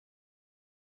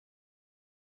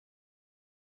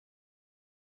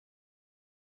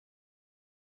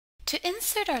To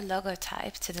insert our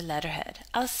logotype to the letterhead,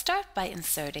 I'll start by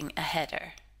inserting a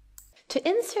header. To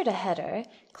insert a header,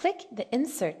 click the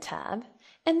Insert tab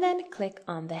and then click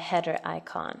on the header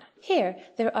icon. Here,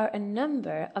 there are a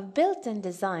number of built-in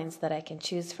designs that I can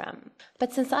choose from.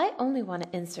 But since I only want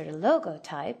to insert a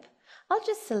logotype, I'll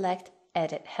just select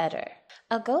Edit Header.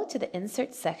 I'll go to the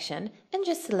Insert section and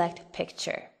just select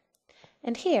Picture.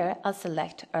 And here, I'll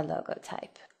select our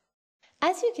logotype.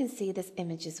 As you can see, this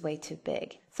image is way too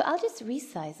big, so I'll just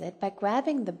resize it by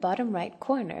grabbing the bottom right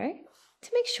corner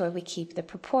to make sure we keep the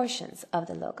proportions of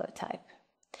the logotype.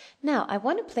 Now, I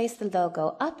want to place the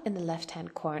logo up in the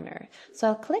left-hand corner, so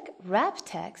I'll click Wrap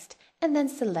Text and then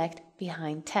select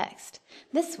Behind Text.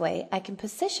 This way, I can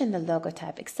position the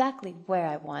logotype exactly where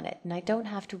I want it, and I don't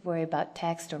have to worry about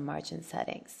text or margin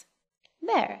settings.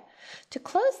 There. To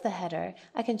close the header,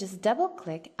 I can just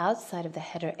double-click outside of the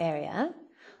header area,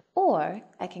 or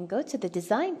I can go to the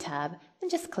Design tab and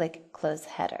just click Close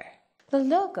Header. The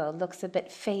logo looks a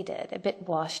bit faded, a bit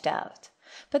washed out,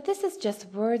 but this is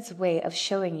just Word's way of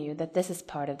showing you that this is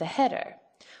part of the header.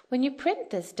 When you print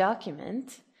this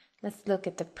document, let's look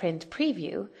at the print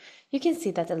preview, you can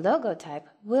see that the logotype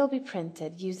will be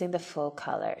printed using the full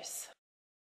colors.